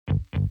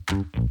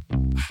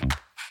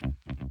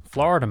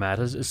Florida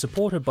Matters is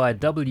supported by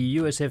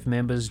WUSF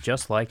members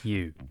just like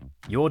you.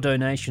 Your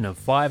donation of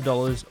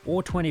 $5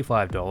 or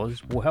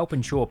 $25 will help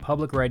ensure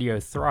public radio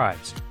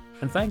thrives.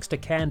 And thanks to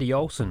Candy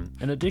Olson,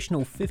 an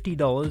additional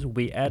 $50 will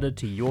be added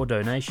to your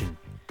donation.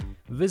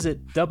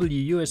 Visit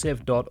wusf.org/match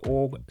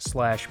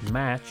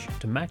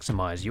to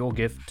maximize your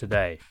gift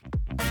today.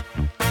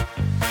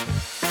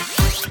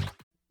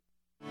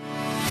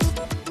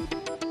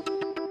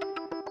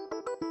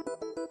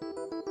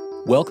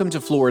 Welcome to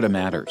Florida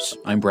Matters.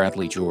 I'm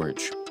Bradley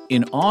George.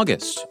 In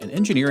August, an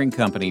engineering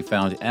company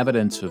found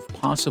evidence of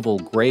possible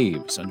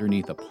graves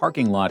underneath a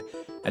parking lot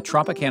at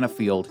Tropicana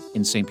Field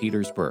in St.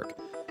 Petersburg.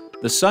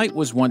 The site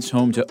was once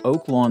home to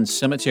Oak Lawn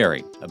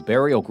Cemetery, a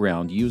burial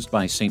ground used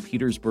by St.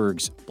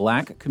 Petersburg's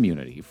Black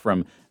community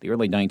from the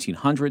early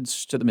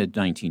 1900s to the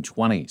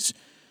mid-1920s.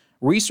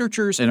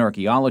 Researchers and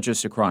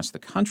archaeologists across the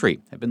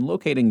country have been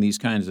locating these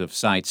kinds of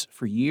sites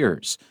for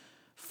years.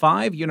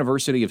 5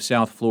 University of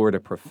South Florida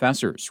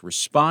professors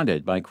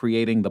responded by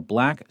creating the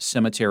Black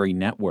Cemetery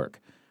Network.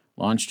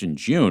 Launched in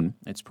June,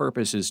 its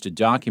purpose is to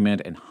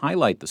document and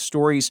highlight the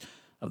stories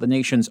of the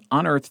nation's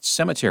unearthed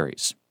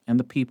cemeteries and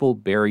the people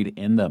buried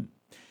in them.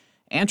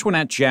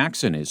 Antoinette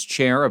Jackson is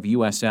chair of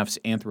USF's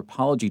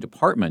Anthropology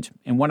Department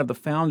and one of the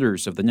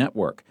founders of the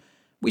network.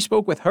 We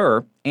spoke with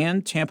her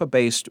and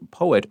Tampa-based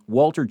poet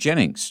Walter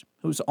Jennings,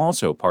 who's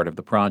also part of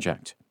the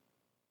project.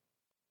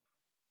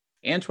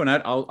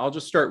 Antoinette, I'll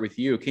just start with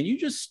you. Can you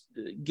just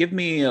give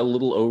me a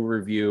little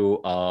overview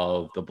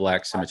of the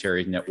Black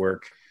Cemetery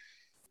Network,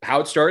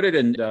 how it started,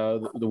 and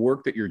the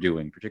work that you're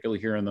doing, particularly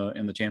here in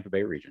the Tampa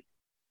Bay region?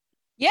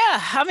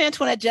 Yeah, I'm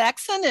Antoinette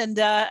Jackson, and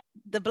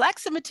the Black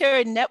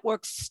Cemetery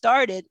Network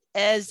started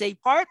as a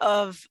part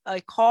of a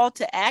call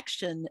to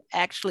action,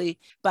 actually,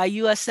 by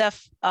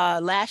USF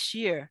last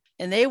year.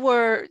 And they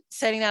were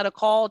setting out a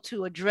call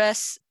to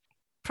address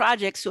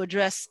projects to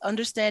address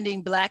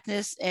understanding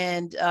Blackness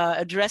and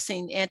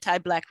addressing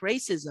anti-Black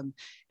racism.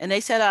 And they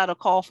set out a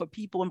call for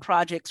people and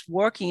projects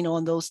working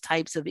on those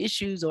types of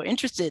issues or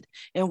interested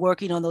in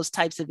working on those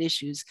types of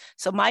issues.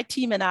 So my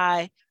team and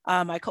I,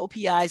 my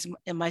co-PIs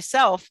and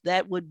myself,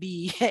 that would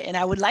be, and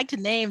I would like to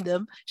name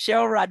them,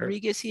 Cheryl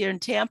Rodriguez here in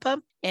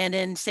Tampa, and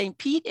in St.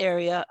 Pete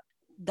area,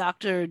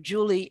 Dr.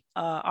 Julie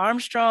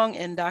Armstrong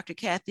and Dr.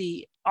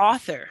 Kathy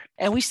Arthur.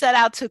 And we set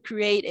out to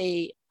create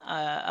a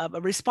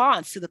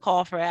response to the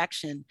call for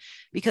action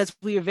because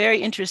we are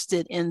very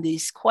interested in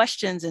these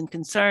questions and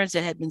concerns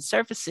that had been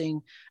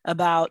surfacing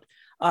about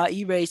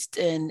erased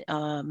and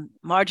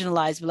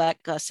marginalized Black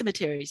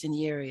cemeteries in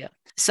the area.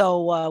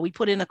 So we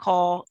put in a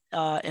call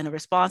in a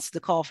response to the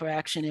call for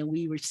action, and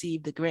we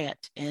received the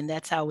grant. And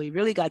that's how we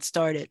really got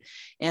started.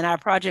 And our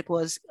project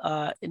was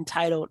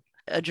entitled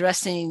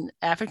Addressing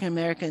African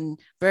American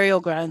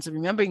Burial Grounds, a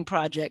Remembering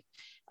Project,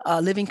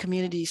 Living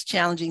Communities,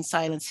 Challenging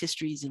Silence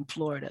Histories in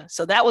Florida.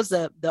 So that was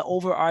the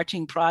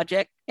overarching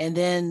project. And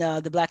then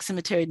the Black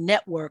Cemetery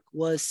Network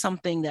was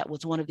something that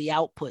was one of the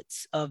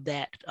outputs of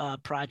that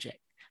project.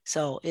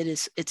 So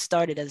it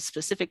started as a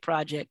specific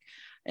project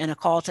and a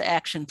call to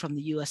action from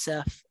the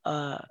USF,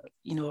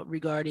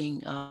 regarding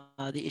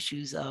the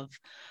issues of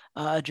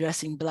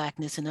addressing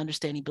Blackness and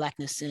understanding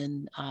Blackness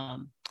in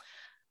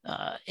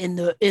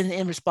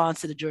response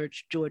to the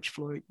George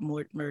Floyd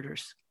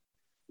murders.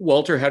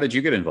 Walter, how did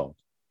you get involved?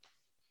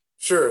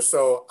 Sure.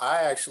 So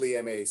I actually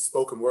am a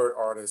spoken word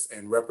artist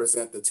and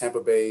represent the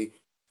Tampa Bay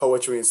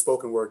poetry and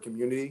spoken word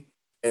community.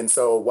 And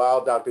so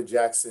while Dr.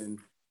 Jackson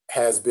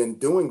has been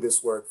doing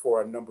this work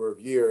for a number of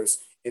years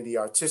in the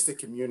artistic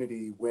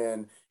community,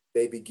 when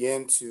they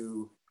begin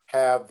to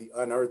have the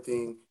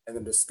unearthing and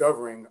the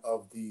discovering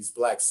of these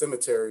Black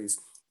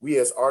cemeteries, we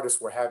as artists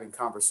were having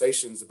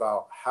conversations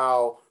about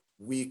how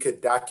we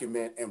could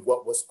document and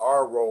what was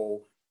our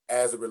role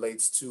as it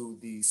relates to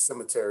these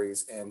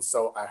cemeteries. And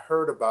so I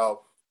heard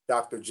about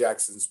Dr.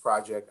 Jackson's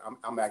project.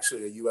 I'm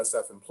actually a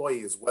USF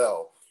employee as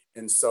well.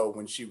 And so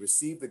when she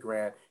received the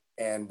grant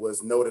and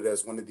was noted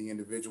as one of the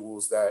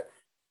individuals that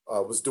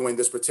was doing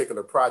this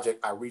particular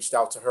project, I reached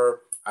out to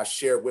her. I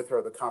shared with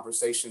her the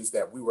conversations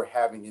that we were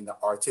having in the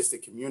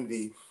artistic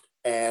community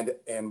and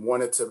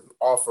wanted to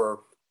offer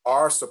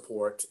our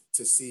support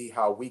to see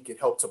how we could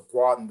help to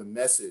broaden the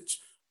message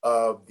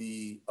of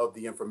the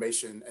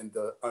information and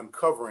the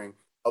uncovering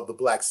of the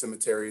Black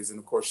cemeteries. And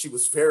of course, she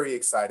was very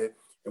excited.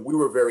 And we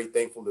were very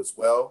thankful as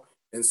well.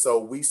 And so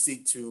we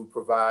seek to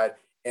provide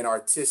an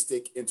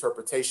artistic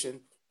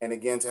interpretation and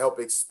again, to help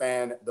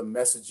expand the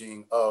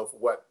messaging of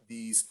what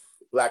these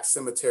Black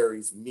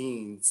cemeteries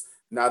means,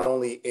 not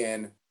only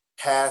in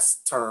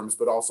past terms,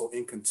 but also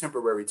in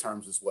contemporary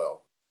terms as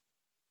well.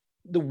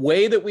 The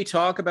way that we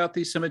talk about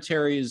these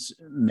cemeteries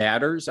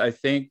matters. I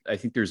think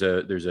there's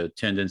a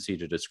tendency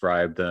to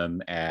describe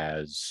them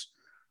as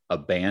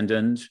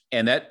abandoned,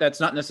 and that's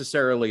not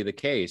necessarily the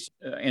case.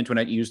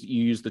 Antoinette, you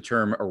used the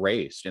term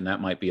erased, and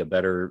that might be a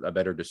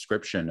better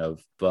description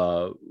of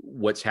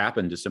what's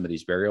happened to some of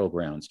these burial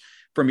grounds.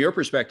 From your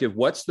perspective,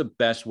 what's the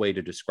best way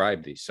to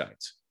describe these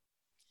sites?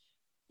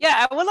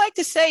 Yeah, I would like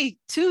to say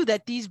too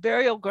that these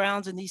burial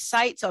grounds and these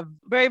sites are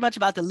very much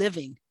about the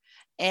living.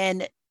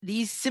 And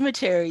these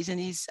cemeteries and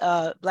these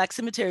Black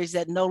cemeteries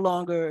that no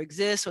longer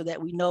exist or that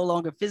we no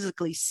longer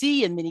physically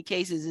see in many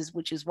cases,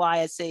 which is why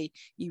I say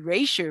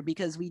erasure,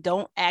 because we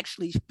don't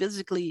actually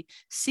physically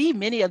see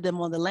many of them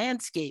on the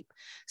landscape.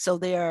 So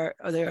they're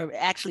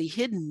actually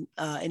hidden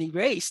and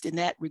erased in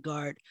that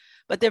regard.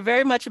 But they're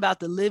very much about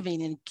the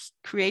living and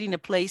creating a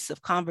place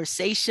of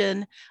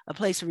conversation, a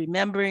place of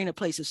remembering, a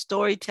place of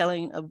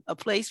storytelling, a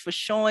place for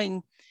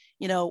showing,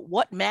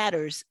 what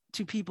matters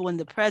to people in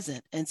the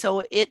present. And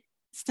so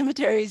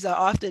cemeteries are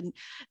often,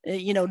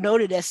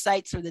 noted as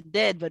sites for the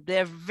dead, but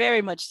they're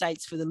very much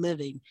sites for the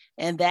living.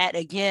 And that,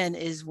 again,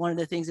 is one of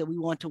the things that we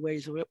want to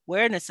raise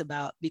awareness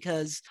about,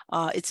 because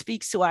it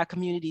speaks to our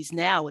communities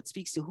now. It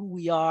speaks to who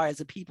we are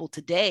as a people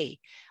today,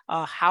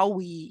 how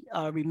we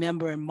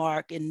remember and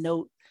mark and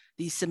note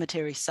these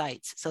cemetery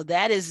sites. So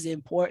that is the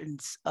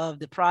importance of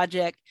the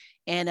project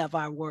and of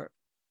our work.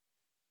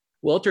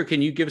 Walter,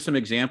 can you give some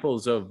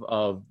examples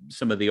of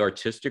some of the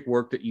artistic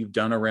work that you've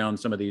done around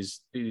some of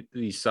these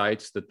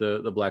sites that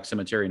the Black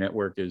Cemetery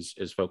Network is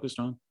focused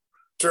on?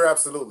 Sure,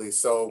 absolutely.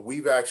 So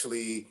we've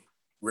actually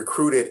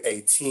recruited a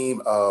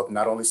team of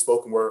not only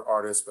spoken word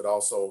artists, but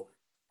also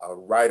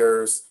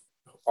writers,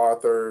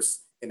 authors,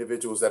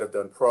 individuals that have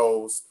done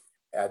prose,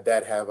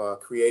 that have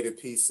created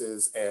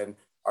pieces and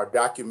are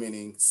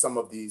documenting some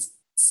of these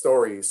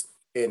stories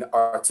in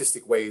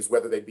artistic ways,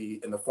 whether they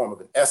be in the form of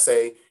an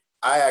essay.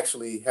 I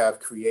actually have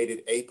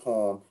created a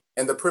poem,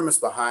 and the premise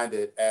behind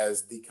it,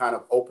 as the kind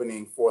of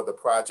opening for the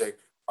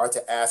project, are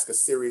to ask a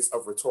series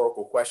of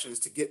rhetorical questions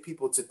to get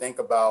people to think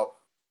about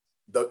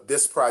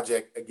this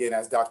project, again,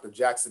 as Dr.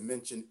 Jackson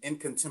mentioned, in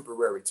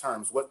contemporary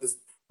terms. What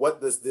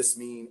does this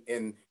mean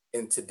in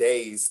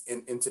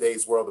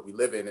today's world that we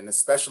live in, and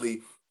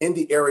especially in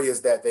the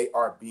areas that they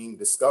are being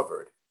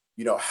discovered?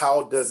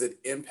 How does it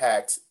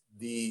impact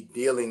the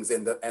dealings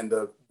and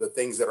the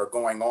things that are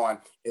going on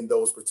in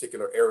those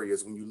particular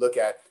areas? When you look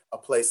at a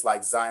place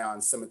like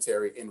Zion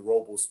Cemetery in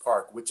Robles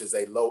Park, which is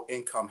a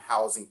low-income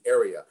housing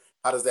area,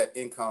 how does that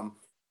income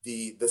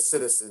the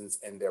citizens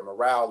and their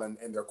morale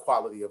and their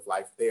quality of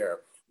life there?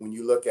 When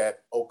you look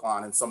at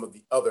Oakland and some of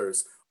the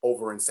others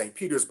over in St.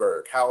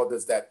 Petersburg, how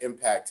does that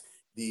impact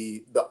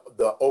the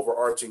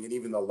overarching and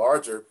even the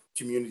larger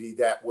community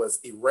that was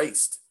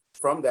erased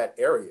from that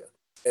area?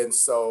 And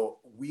so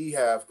we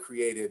have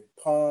created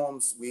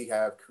poems, we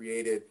have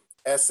created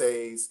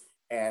essays,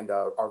 and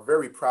are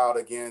very proud,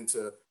 again,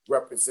 to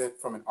represent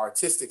from an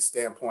artistic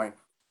standpoint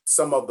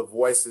some of the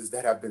voices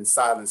that have been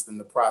silenced in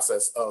the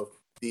process of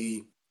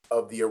the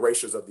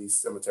erasures of these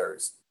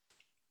cemeteries.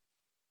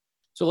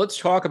 So let's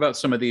talk about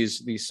some of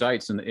these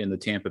sites in the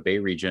Tampa Bay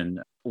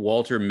region.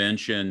 Walter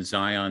mentioned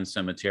Zion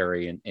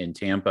Cemetery in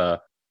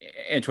Tampa.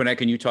 Antoinette,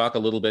 can you talk a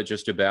little bit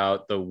just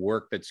about the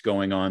work that's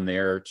going on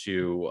there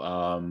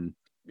to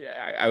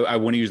I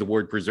want to use the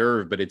word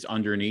preserve, but it's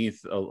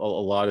underneath a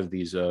lot of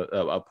these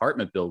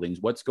apartment buildings.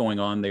 What's going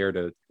on there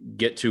to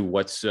get to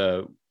what's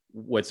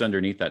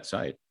underneath that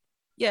site?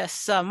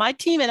 Yes, my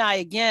team and I,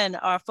 again,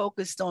 are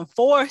focused on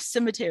 4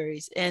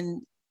 cemeteries,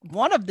 and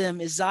one of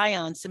them is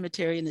Zion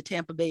Cemetery in the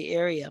Tampa Bay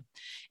area.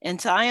 And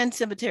Zion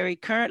Cemetery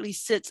currently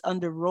sits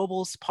under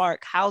Robles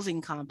Park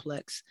housing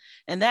complex.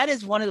 And that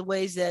is one of the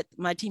ways that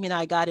my team and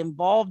I got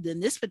involved in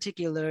this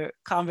particular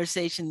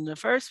conversation in the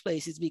first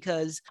place, is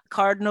because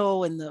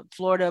Cardinal and the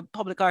Florida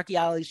Public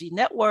Archaeology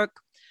Network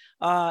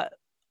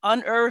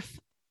unearthed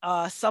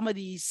some of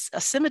these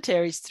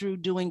cemeteries through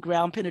doing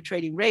ground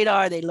penetrating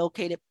radar. They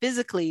located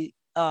physically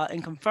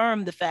and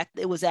confirmed the fact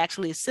that it was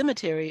actually a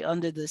cemetery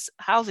under this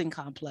housing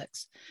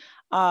complex.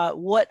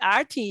 What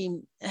our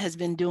team has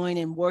been doing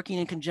and working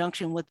in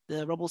conjunction with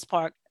the Robles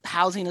Park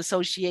Housing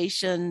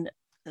Association,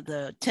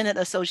 the Tenant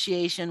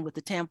Association, with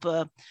the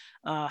Tampa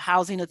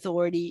Housing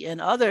Authority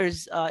and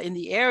others in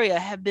the area,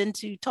 have been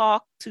to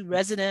talk to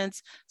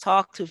residents,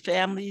 talk to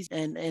families,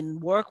 and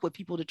work with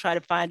people to try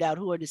to find out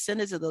who are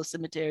descendants of those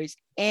cemeteries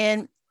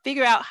and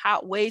figure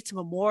out ways to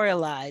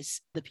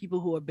memorialize the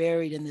people who are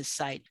buried in this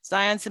site.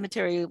 Zion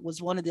Cemetery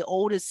was one of the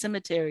oldest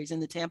cemeteries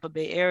in the Tampa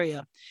Bay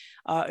area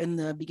in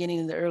the beginning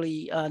of the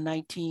early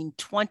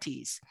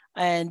 1920s.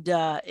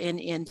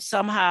 And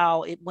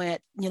somehow it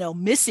went,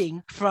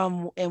 missing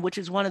from, and which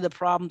is one of the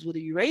problems with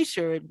the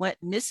erasure, it went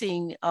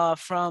missing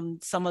from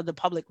some of the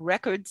public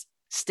records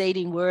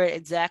stating where it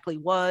exactly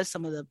was.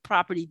 Some of the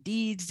property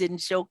deeds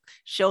didn't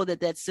show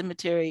that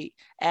cemetery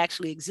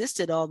actually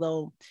existed,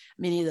 although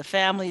many of the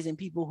families and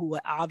people who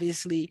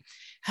obviously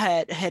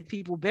had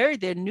people buried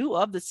there knew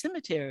of the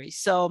cemetery.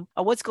 So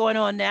what's going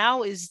on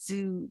now is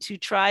to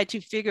try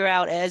to figure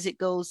out, as it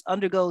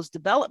undergoes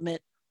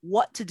development,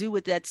 what to do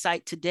with that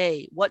site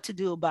today, what to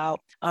do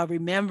about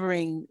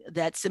remembering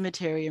that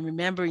cemetery and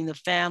remembering the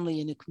family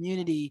and the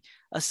community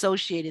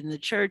associated and the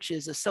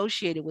churches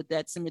associated with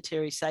that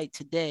cemetery site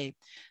today.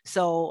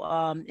 So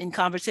in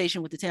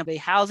conversation with the Tampa Bay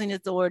Housing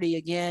Authority,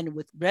 again,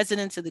 with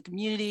residents of the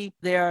community,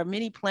 there are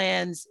many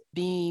plans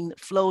being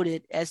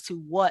floated as to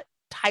what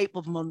type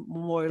of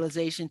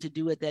memorialization to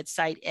do at that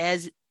site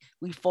as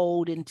we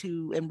fold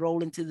into and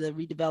roll into the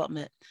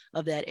redevelopment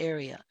of that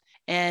area.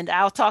 And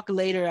I'll talk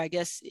later, I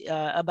guess,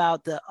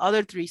 about the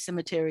other 3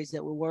 cemeteries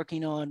that we're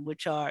working on,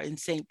 which are in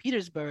St.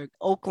 Petersburg,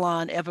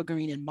 Oaklawn,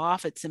 Evergreen, and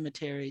Moffett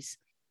cemeteries.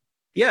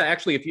 Yeah,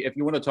 actually, if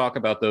you want to talk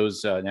about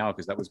those now,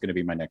 because that was going to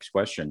be my next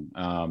question,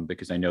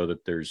 because I know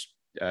that there's,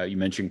 you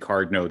mentioned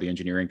Cardno, the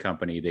engineering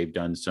company. They've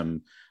done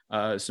some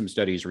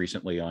studies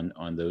recently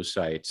on those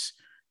sites,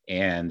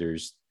 and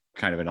there's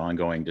kind of an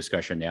ongoing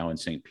discussion now in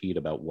St. Pete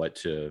about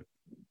what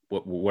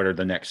are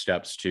the next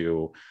steps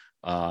to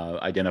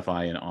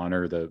identify and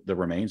honor the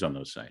remains on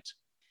those sites.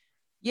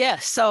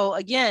 Yes. So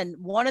again,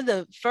 one of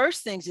the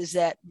first things is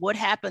that what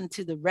happened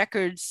to the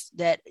records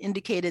that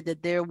indicated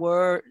that there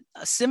were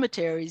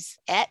cemeteries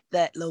at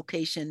that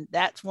location?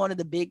 That's one of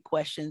the big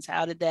questions.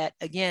 How did that,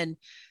 again,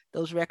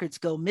 those records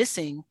go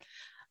missing?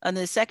 And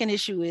the second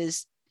issue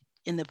is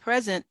in the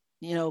present,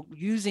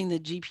 using the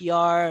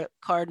GPR,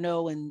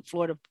 Cardno and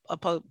Florida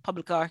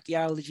Public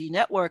Archaeology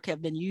Network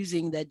have been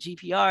using that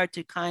GPR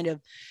to kind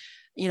of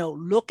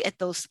look at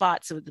those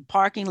spots of the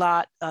parking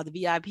lot, the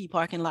VIP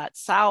parking lot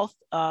south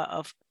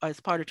as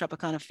part of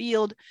Tropicana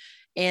Field,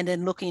 and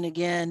then looking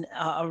again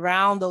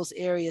around those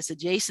areas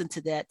adjacent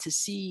to that to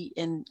see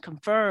and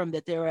confirm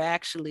that there are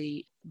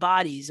actually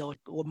bodies or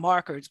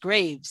markers,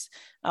 graves.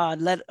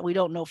 We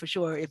don't know for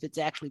sure if it's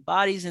actually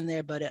bodies in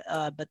there, but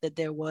that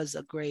there was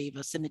a grave,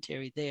 a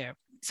cemetery there.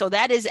 So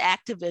that is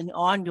active and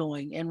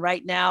ongoing. And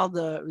right now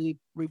the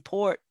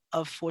report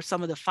for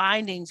some of the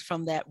findings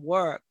from that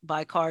work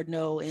by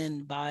Cardno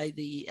and by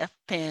the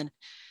FPAN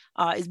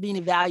is being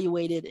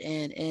evaluated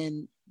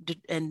and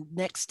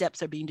next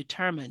steps are being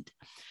determined.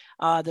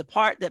 The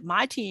part that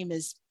my team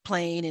is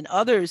playing and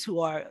others who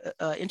are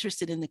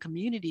interested in the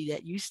community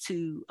that used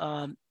to,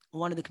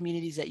 one of the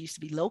communities that used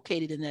to be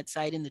located in that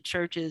site, in the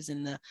churches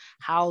and the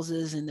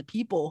houses and the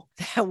people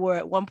that were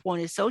at one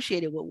point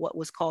associated with what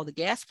was called the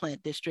gas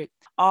plant district,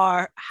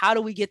 are how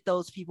do we get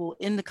those people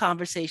in the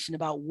conversation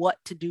about what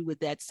to do with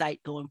that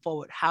site going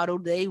forward? How do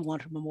they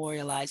want to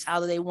memorialize? How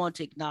do they want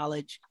to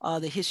acknowledge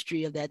the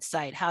history of that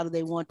site? How do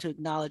they want to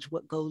acknowledge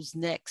what goes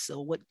next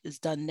or what is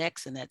done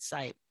next in that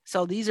site?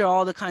 So these are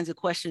all the kinds of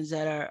questions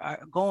that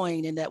are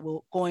going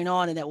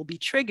on and that will be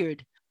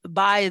triggered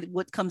by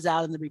what comes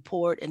out in the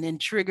report, and then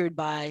triggered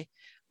by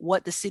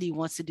what the city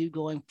wants to do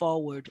going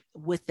forward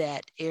with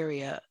that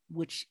area,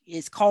 which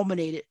is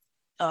culminated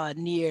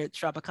near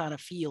Tropicana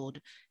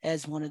Field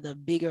as one of the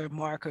bigger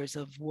markers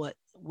of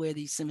where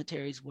these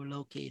cemeteries were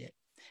located.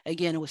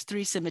 Again, it was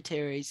 3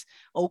 cemeteries: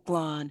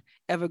 Oaklawn,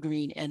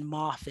 Evergreen, and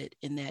Moffett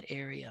in that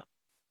area.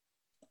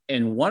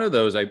 And one of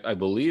those, I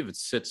believe it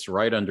sits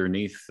right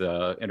underneath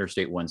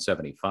Interstate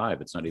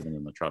 175. It's not even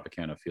in the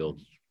Tropicana Field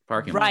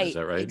parking lot. Is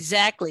that right?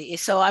 Exactly.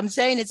 So I'm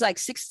saying it's like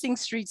 16th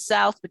Street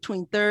South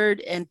between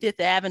 3rd and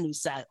 5th Avenue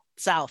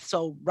South.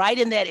 So right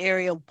in that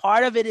area.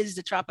 Part of it is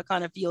the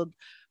Tropicana Field,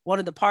 one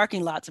of the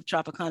parking lots of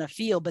Tropicana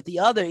Field, but the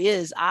other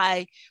is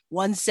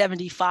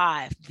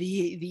I-175,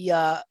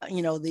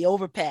 the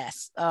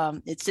overpass.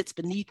 It sits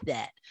beneath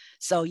that.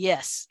 So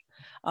yes.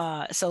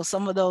 So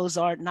some of those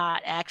are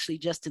not actually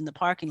just in the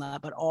parking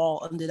lot, but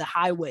all under the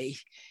highway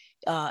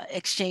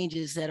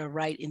exchanges that are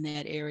right in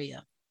that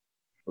area.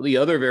 Well, the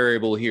other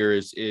variable here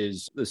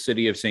is the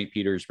city of St.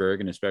 Petersburg,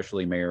 and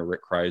especially Mayor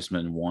Rick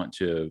Kreisman, want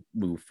to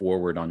move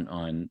forward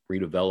on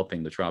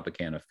redeveloping the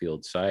Tropicana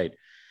Field site.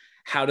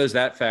 How does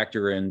that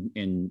factor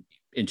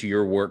into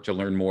your work to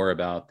learn more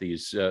about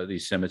these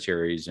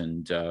cemeteries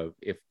and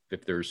if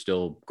there's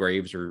still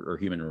graves or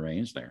human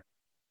remains there?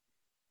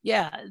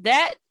 Yeah,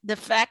 the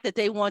fact that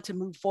they want to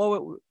move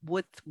forward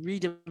with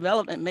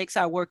redevelopment makes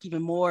our work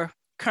even more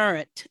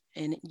current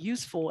and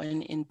useful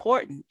and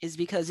important, is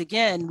because,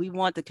 again, we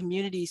want the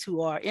communities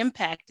who are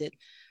impacted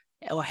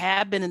or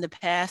have been in the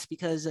past,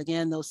 because,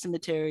 again, those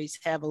cemeteries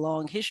have a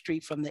long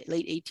history from the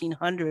late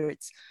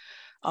 1800s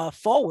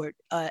forward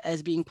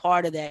as being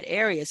part of that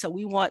area. So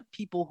we want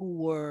people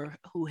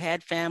who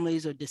had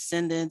families or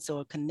descendants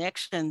or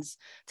connections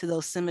to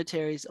those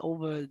cemeteries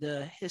over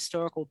the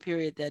historical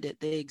period that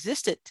they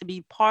existed to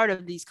be part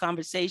of these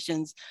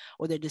conversations,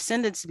 or their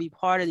descendants to be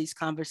part of these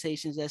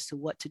conversations as to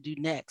what to do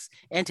next,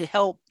 and to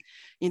help,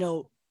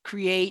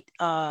 create,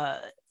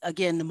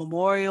 again, the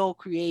memorial,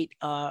 create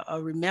a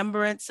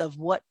remembrance of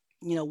what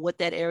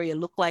that area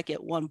looked like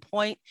at one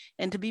point,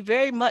 and to be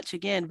very much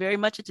at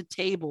the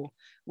table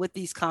with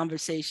these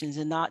conversations,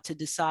 and not to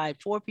decide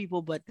for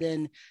people, but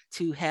then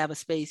to have a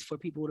space for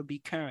people to be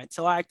current.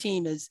 So our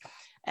team is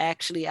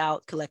actually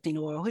out collecting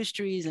oral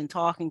histories and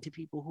talking to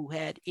people who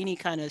had any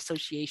kind of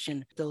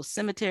association with those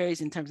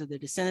cemeteries in terms of their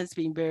descendants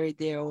being buried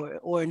there,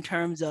 or in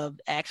terms of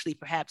actually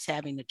perhaps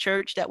having a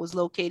church that was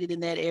located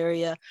in that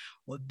area,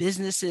 or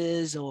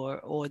businesses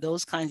or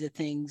those kinds of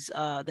things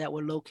that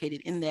were located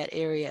in that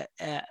area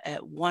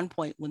at one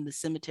point when the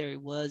cemetery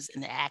was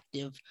an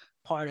active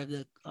part of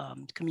the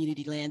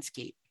community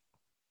landscape.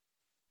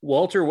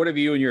 Walter, what have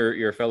you and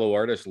your fellow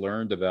artists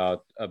learned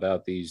about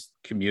these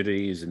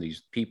communities and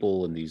these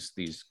people and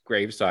these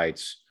grave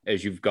sites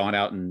as you've gone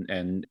out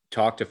and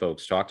talked to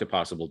folks, talked to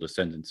possible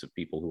descendants of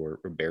people who are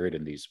buried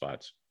in these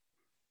spots?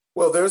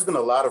 Well, there's been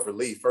a lot of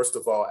relief, first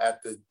of all,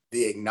 at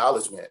the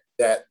acknowledgement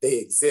that they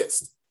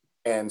exist.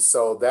 And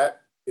so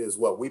that is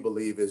what we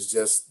believe is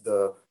just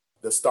the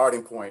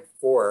starting point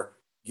for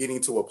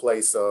getting to a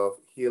place of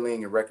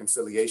healing and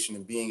reconciliation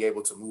and being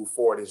able to move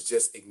forward, is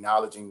just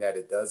acknowledging that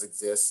it does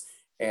exist,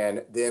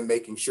 and then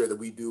making sure that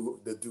we do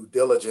the due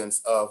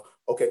diligence of,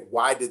 okay,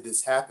 why did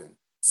this happen?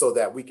 So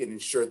that we can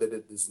ensure that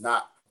it does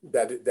not,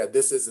 that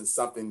this isn't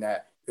something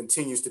that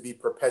continues to be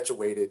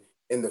perpetuated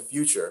in the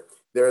future.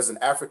 There is an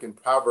African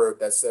proverb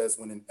that says,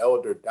 when an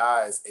elder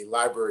dies, a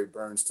library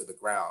burns to the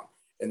ground.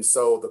 And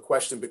so the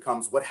question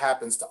becomes, what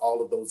happens to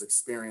all of those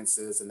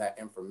experiences and that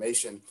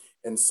information?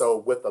 And so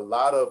with a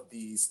lot of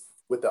these,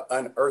 with the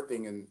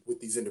unearthing and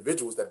with these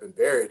individuals that have been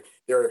buried,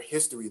 there are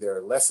history, there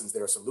are lessons,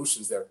 there are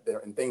solutions, there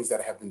and things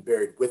that have been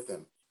buried with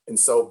them. And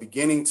so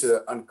beginning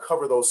to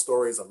uncover those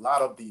stories, a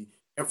lot of the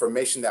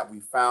information that we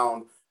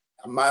found,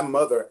 my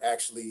mother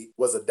actually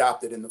was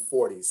adopted in the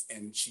 40s,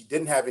 and she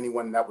didn't have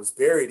anyone that was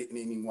buried in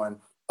any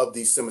one of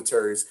these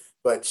cemeteries,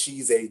 but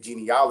she's a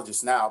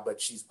genealogist now, but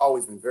she's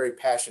always been very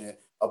passionate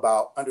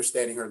about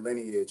understanding her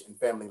lineage and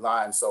family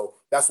line. So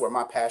that's where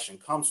my passion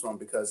comes from,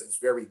 because it's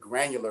very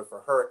granular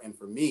for her and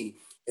for me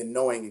in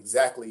knowing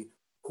exactly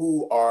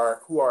who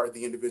are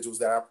the individuals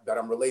that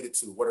I'm related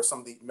to, what are some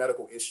of the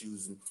medical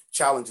issues and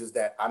challenges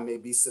that I may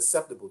be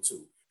susceptible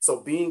to. So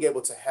being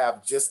able to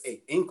have just an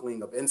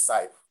inkling of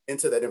insight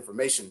into that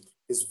information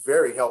is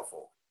very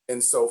helpful.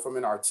 And so from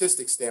an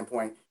artistic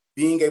standpoint,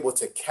 being able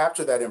to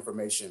capture that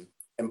information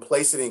and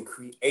place it in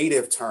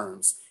creative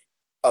terms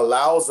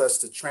allows us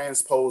to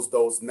transpose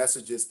those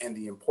messages and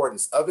the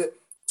importance of it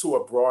to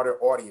a broader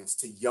audience,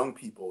 to young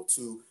people,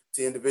 to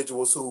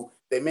individuals who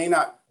they may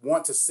not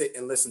want to sit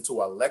and listen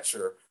to a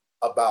lecture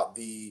about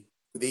the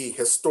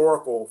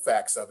historical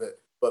facts of it,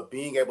 but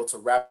being able to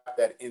wrap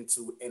that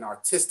into an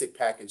artistic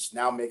package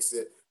now makes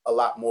it a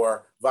lot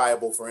more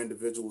viable for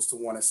individuals to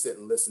want to sit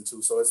and listen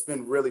to. So it's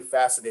been really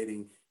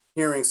fascinating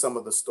hearing some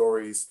of the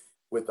stories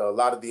with a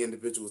lot of the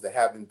individuals that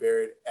have been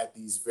buried at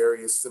these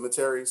various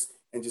cemeteries,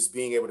 and just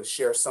being able to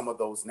share some of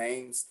those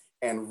names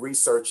and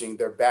researching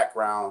their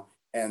background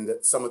and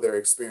some of their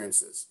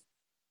experiences.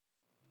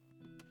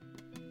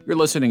 You're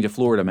listening to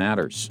Florida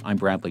Matters. I'm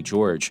Bradley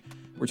George.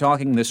 We're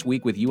talking this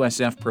week with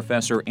USF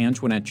professor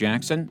Antoinette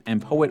Jackson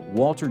and poet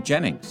Walter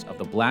Jennings of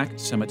the Black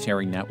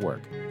Cemetery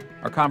Network.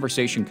 Our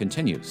conversation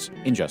continues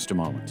in just a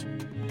moment.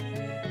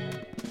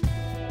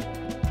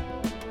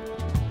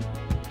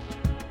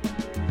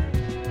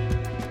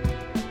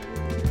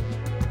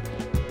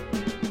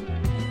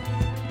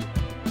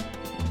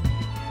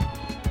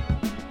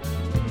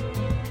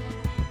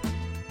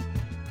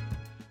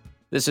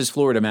 This is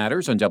Florida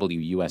Matters on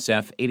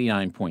WUSF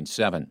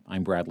 89.7.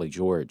 I'm Bradley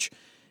George.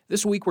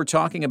 This week we're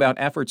talking about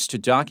efforts to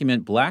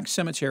document Black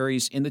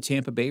cemeteries in the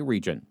Tampa Bay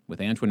region with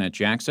Antoinette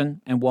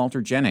Jackson and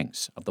Walter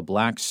Jennings of the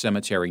Black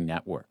Cemetery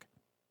Network.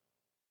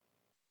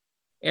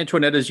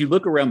 Antoinette, as you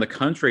look around the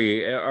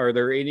country, are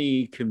there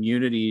any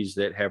communities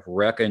that have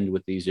reckoned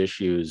with these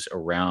issues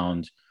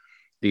around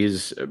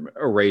these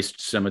erased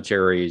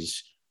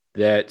cemeteries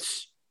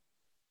that's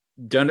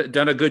done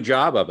a good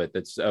job of it,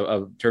 that's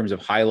in terms of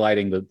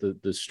highlighting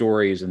the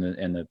stories and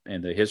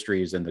the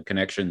histories and the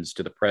connections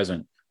to the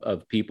present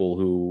of people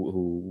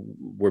who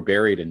were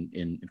buried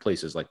in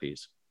places like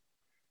these?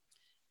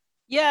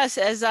 Yes,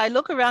 as I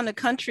look around the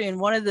country, and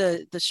one of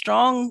the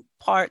strong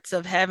parts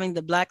of having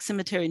the Black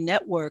Cemetery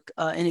Network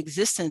in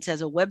existence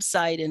as a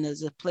website and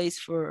as a place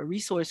for a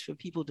resource for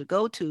people to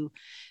go to,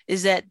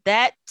 is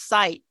that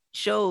site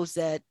shows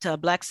that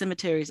Black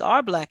cemeteries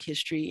are Black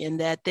history,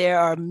 and that there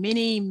are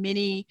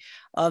many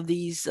of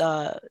these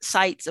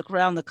sites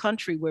around the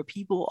country where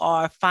people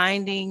are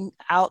finding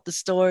out the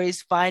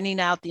stories,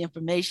 finding out the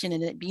information,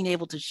 and being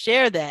able to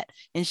share that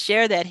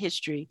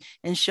history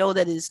and show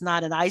that it's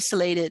not an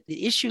isolated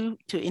issue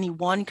to any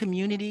one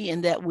community,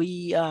 and that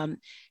we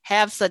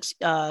have such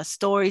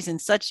stories and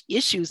such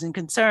issues and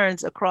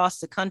concerns across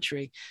the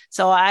country.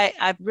 So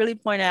I really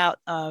point out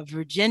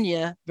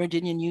Virginia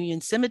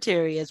Union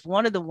Cemetery as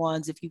one of the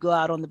ones. If you go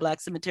out on the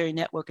Black Cemetery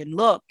Network and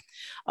look,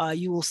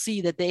 you will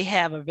see that they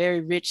have a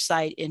very rich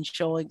site in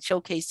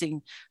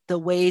showcasing the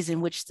ways in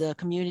which the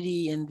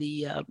community and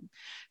the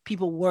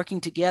people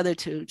working together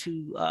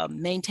to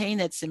maintain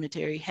that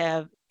cemetery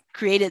have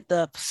created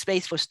the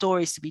space for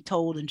stories to be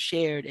told and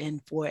shared,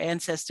 and for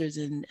ancestors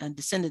and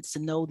descendants to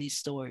know these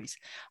stories.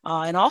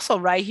 And also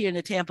right here in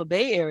the Tampa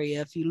Bay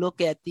area, if you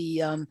look at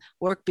the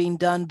work being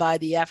done by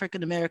the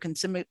African American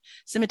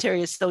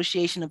Cemetery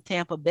Association of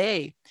Tampa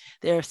Bay,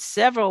 there are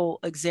several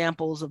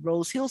examples of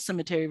Rose Hill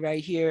Cemetery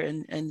right here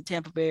in the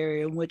Tampa Bay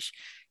area, in which,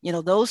 you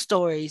know, those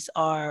stories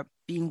are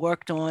being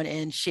worked on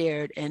and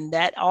shared, and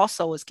that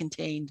also is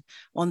contained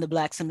on the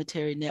Black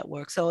Cemetery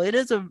Network. So it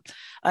is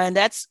and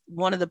that's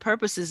one of the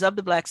purposes of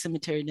the Black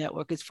Cemetery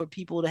Network, is for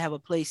people to have a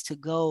place to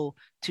go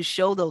to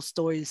show those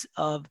stories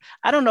of,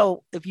 I don't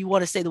know if you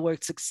want to say the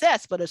word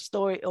success, but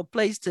a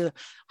place to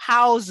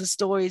house the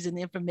stories and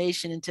the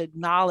information, and to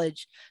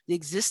acknowledge the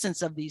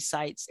existence of these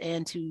sites,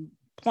 and to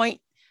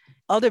point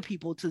other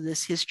people to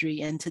this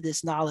history and to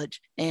this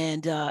knowledge,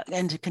 and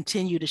to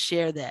continue to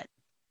share that.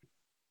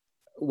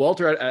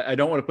 Walter, I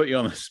don't want to put you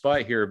on the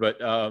spot here, but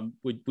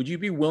would you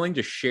be willing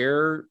to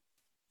share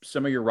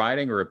some of your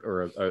writing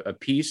or a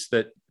piece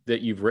that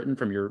you've written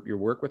from your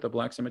work with the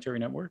Black Cemetery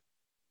Network?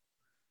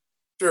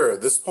 Sure.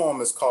 This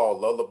poem is called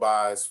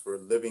Lullabies for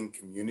Living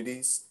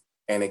Communities.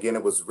 And again,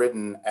 it was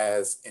written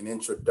as an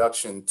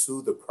introduction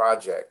to the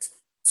project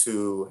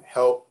to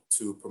help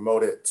to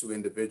promote it to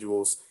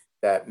individuals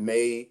that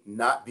may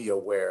not be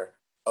aware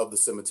of the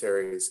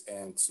cemeteries,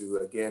 and to,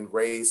 again,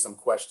 raise some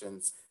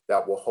questions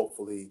that will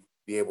hopefully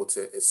be able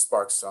to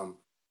spark some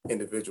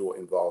individual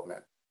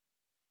involvement.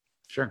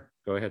 Sure,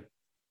 go ahead.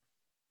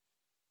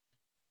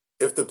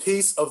 If the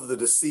peace of the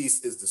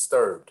deceased is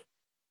disturbed,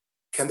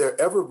 can there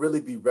ever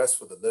really be rest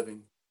for the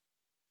living?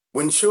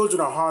 When children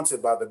are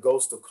haunted by the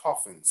ghost of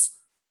coffins,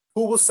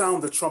 who will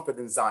sound the trumpet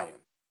in Zion?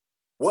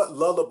 What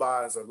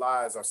lullabies or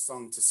lies are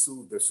sung to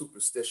soothe their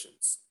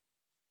superstitions?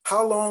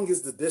 How long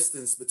is the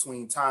distance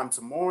between time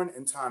to mourn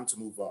and time to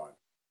move on?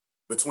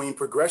 Between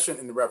progression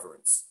and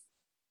reverence?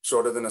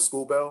 Shorter than a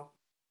school bell?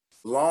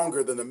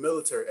 Longer than a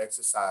military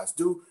exercise?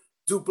 Do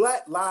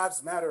Black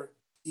lives matter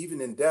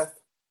even in death?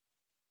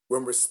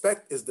 When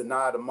respect is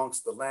denied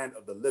amongst the land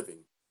of the living,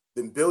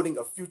 then building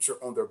a future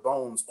on their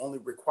bones only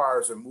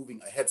requires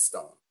removing a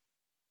headstone,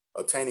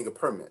 obtaining a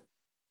permit,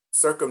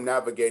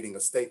 circumnavigating a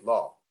state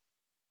law.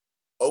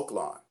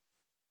 Oaklawn,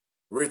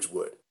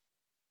 Ridgewood,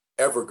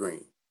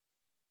 Evergreen,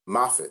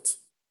 Moffett,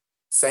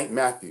 St.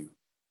 Matthew,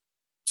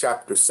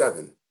 chapter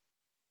 7,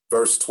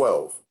 verse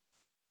 12.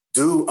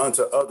 Do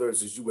unto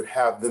others as you would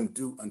have them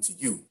do unto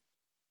you.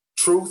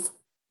 Truth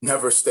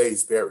never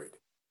stays buried.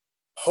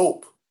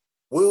 Hope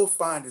will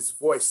find its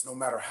voice no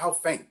matter how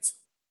faint.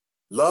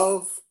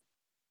 Love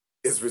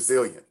is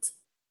resilient,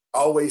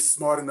 always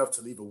smart enough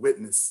to leave a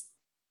witness,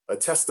 a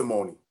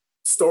testimony,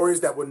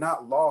 stories that were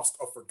not lost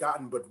or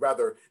forgotten, but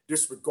rather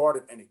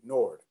disregarded and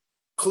ignored,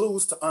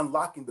 clues to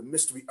unlocking the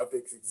mystery of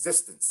its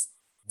existence.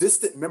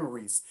 Distant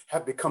memories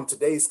have become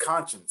today's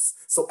conscience.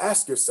 So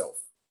ask yourself,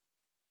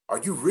 are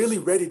you really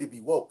ready to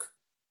be woke?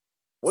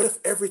 What if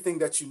everything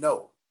that you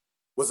know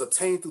was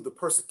obtained through the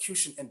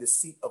persecution and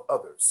deceit of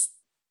others?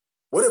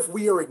 What if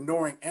we are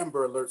ignoring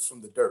Amber Alerts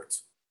from the dirt?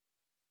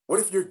 What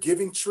if your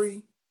giving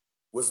tree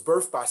was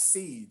birthed by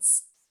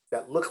seeds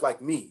that look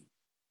like me?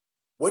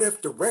 What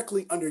if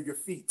directly under your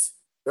feet,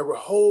 there were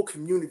whole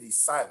communities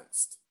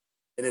silenced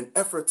in an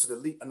effort to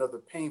delete another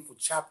painful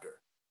chapter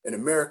in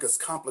America's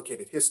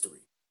complicated history?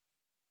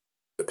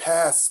 The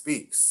past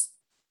speaks.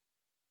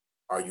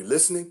 Are you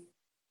listening?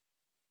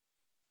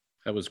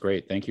 That was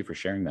great. Thank you for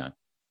sharing that.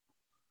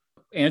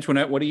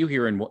 Antoinette, what do you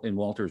hear in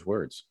Walter's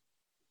words?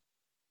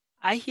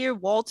 I hear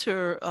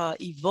Walter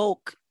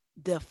evoke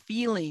the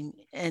feeling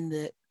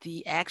and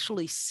the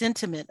actually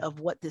sentiment of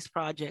what this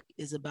project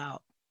is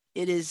about.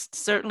 It is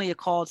certainly a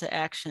call to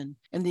action,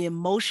 and the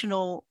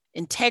emotional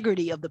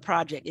integrity of the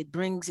project, it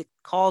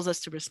calls us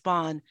to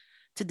respond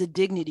to the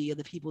dignity of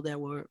the people that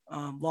were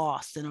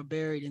lost and are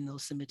buried in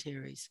those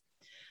cemeteries.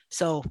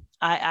 So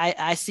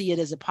I see it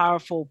as a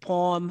powerful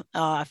poem.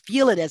 I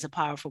feel it as a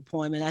powerful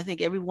poem. And I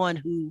think everyone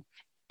who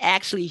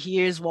actually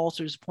hears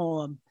Walter's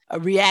poem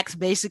reacts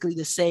basically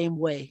the same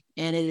way.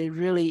 And it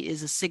really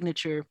is a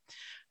signature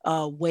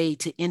way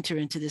to enter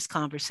into this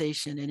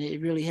conversation. And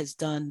it really has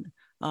done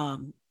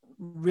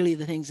really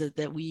the things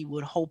that we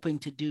were hoping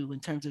to do in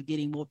terms of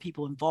getting more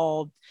people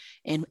involved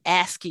and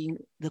asking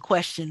the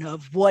question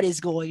of what is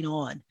going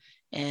on.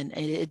 And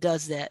it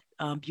does that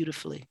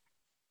beautifully.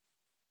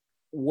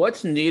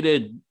 What's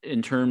needed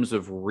in terms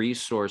of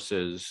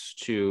resources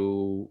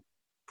to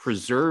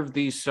preserve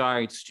these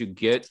sites, to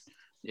get,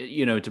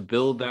 to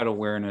build that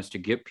awareness, to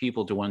get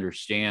people to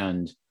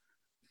understand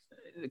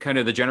kind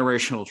of the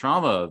generational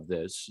trauma of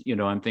this?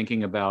 I'm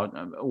thinking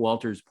about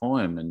Walter's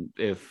poem, and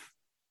if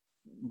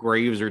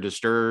graves are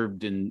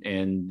disturbed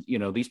and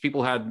these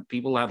people had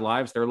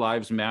lives, their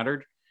lives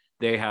mattered,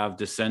 they have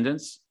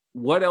descendants.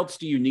 What else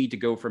do you need to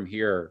go from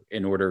here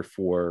in order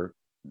for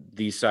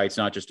these sites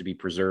not just to be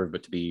preserved,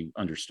 but to be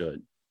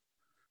understood?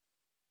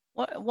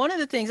 One of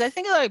the things, I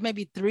think like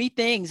maybe three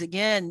things,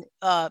 again,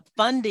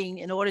 funding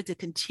in order to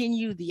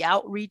continue the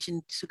outreach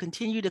and to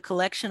continue the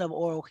collection of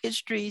oral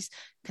histories,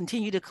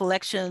 continue the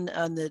collection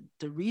on the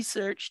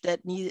research that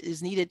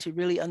is needed to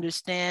really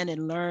understand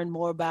and learn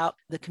more about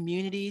the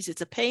communities.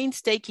 It's a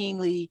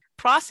painstakingly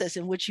process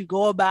in which you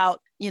go about,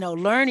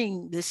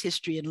 learning this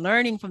history and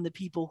learning from the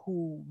people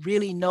who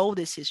really know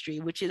this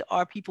history, which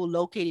are people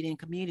located in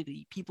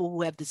community, people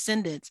who have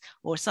descendants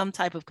or some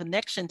type of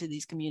connection to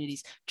these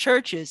communities,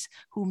 churches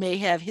who may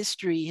have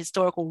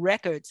historical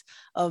records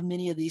of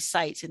many of these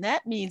sites. And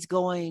that means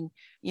going,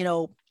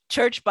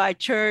 church by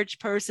church,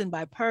 person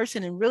by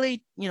person, and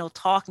really,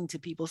 talking to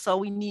people. So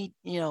we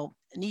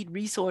need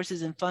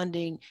resources and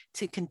funding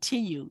to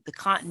continue. The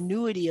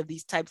continuity of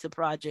these types of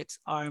projects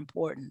are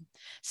important.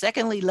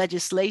 Secondly,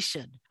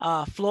 legislation.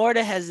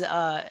 Florida has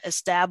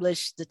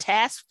established the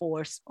task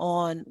force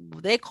on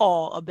what they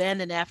call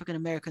abandoned African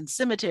American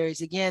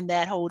cemeteries. Again,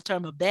 that whole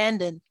term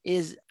abandoned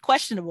is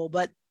questionable,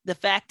 but the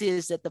fact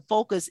is that the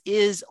focus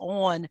is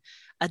on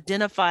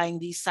identifying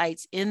these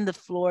sites in the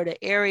Florida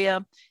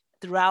area,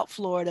 throughout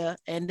Florida,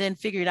 and then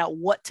figuring out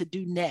what to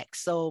do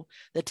next. So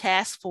the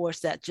task force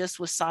that just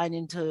was signed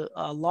into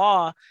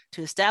law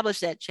to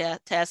establish that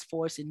task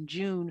force in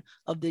June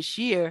of this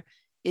year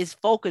is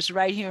focused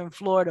right here in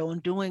Florida on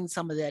doing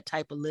some of that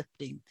type of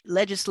lifting.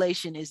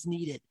 Legislation is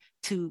needed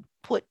to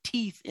put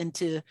teeth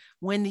into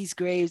when these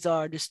graves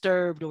are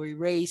disturbed or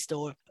erased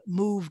or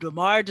moved or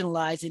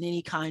marginalized in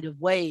any kind of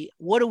way.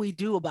 What do we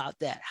do about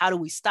that? How do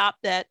we stop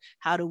that?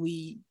 How do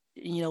we,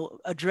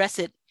 address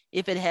it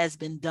if it has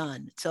been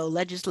done? So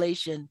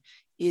legislation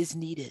is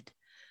needed.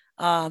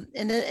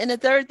 And the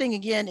third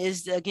thing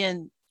is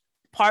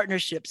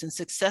partnerships and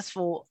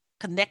successful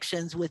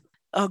connections with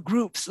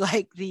groups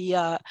like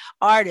the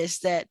artists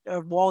that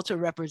Walter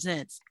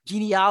represents,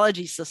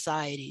 genealogy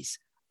societies,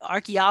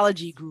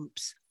 archaeology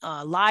groups,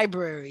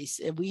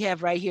 libraries. And we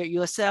have right here at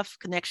USF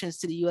connections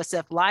to the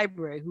USF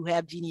Library, who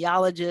have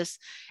genealogists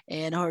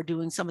and are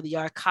doing some of the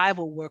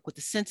archival work with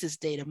the census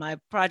data. My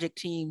project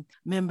team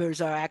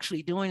members are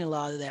actually doing a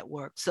lot of that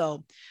work.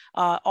 So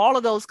all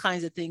of those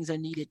kinds of things are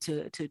needed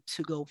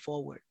to go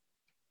forward.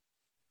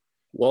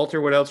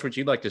 Walter, what else would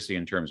you like to see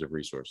in terms of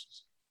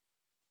resources?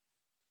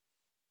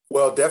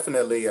 Well,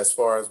 definitely, as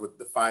far as with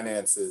the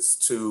finances,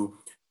 to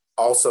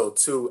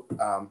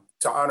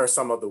honor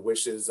some of the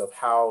wishes of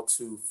how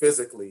to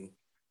physically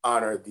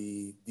honor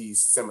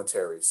these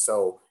cemeteries.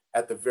 So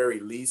at the very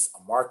least,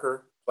 a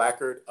marker,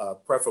 placard,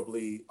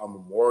 preferably a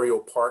memorial,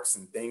 parks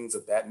and things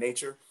of that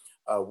nature.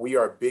 We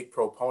are big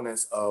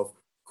proponents of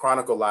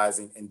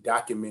chronicalizing and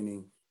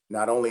documenting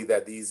not only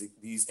that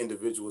these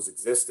individuals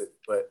existed,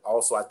 but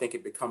also I think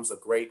it becomes a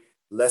great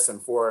lesson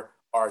for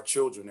our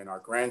children and our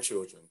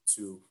grandchildren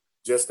to,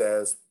 just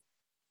as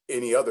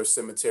any other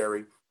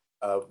cemetery,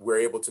 we're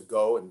able to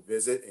go and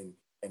visit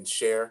and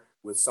share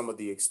with some of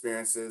the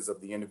experiences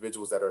of the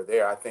individuals that are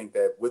there. I think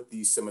that with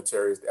these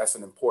cemeteries, that's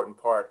an important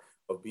part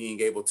of being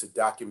able to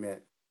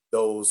document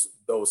those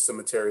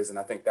cemeteries. And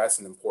I think that's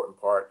an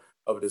important part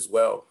of it as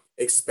well.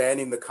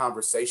 Expanding the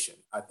conversation.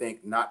 I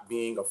think not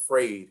being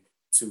afraid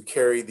to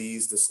carry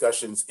these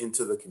discussions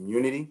into the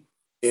community,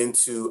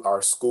 into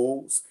our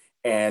schools,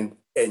 and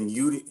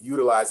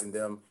utilizing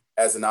them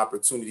as an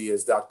opportunity,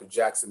 as Dr.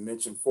 Jackson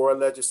mentioned, for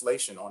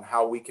legislation on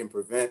how we can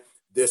prevent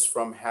this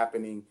from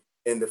happening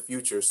in the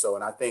future. So,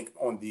 and I think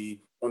on the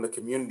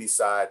community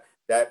side,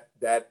 that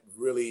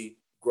really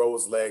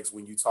grows legs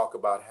when you talk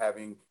about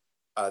having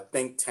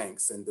think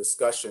tanks and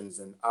discussions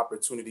and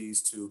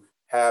opportunities to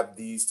have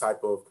these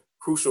type of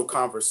crucial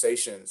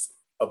conversations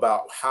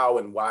about how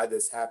and why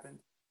this happened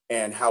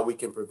and how we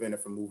can prevent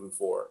it from moving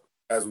forward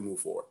as we move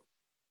forward.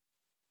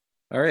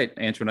 All right,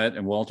 Antoinette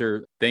and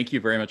Walter, thank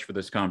you very much for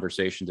this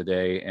conversation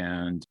today,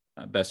 and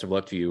best of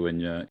luck to you in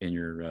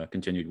your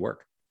continued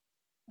work.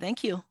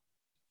 Thank you.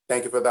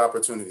 Thank you for the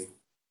opportunity.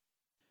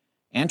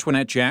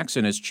 Antoinette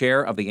Jackson is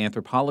chair of the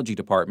Anthropology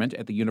Department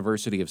at the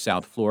University of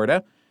South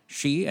Florida.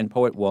 She and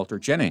poet Walter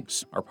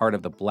Jennings are part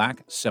of the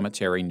Black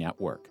Cemetery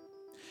Network.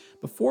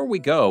 Before we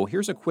go,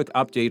 here's a quick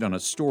update on a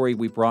story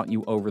we brought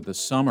you over the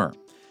summer.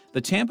 The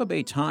Tampa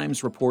Bay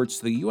Times reports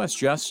the U.S.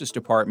 Justice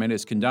Department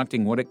is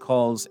conducting what it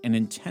calls an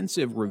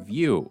intensive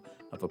review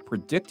of a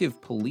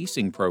predictive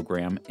policing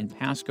program in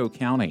Pasco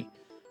County.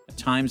 The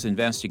Times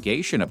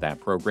investigation of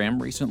that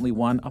program recently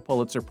won a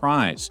Pulitzer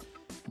Prize.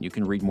 You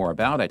can read more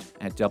about it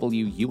at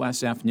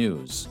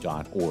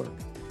WUSFnews.org.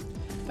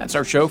 That's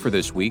our show for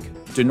this week.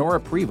 Denora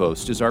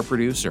Prevost is our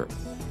producer.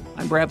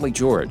 I'm Bradley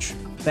George.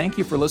 Thank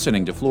you for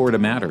listening to Florida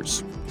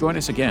Matters. Join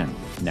us again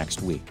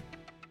next week.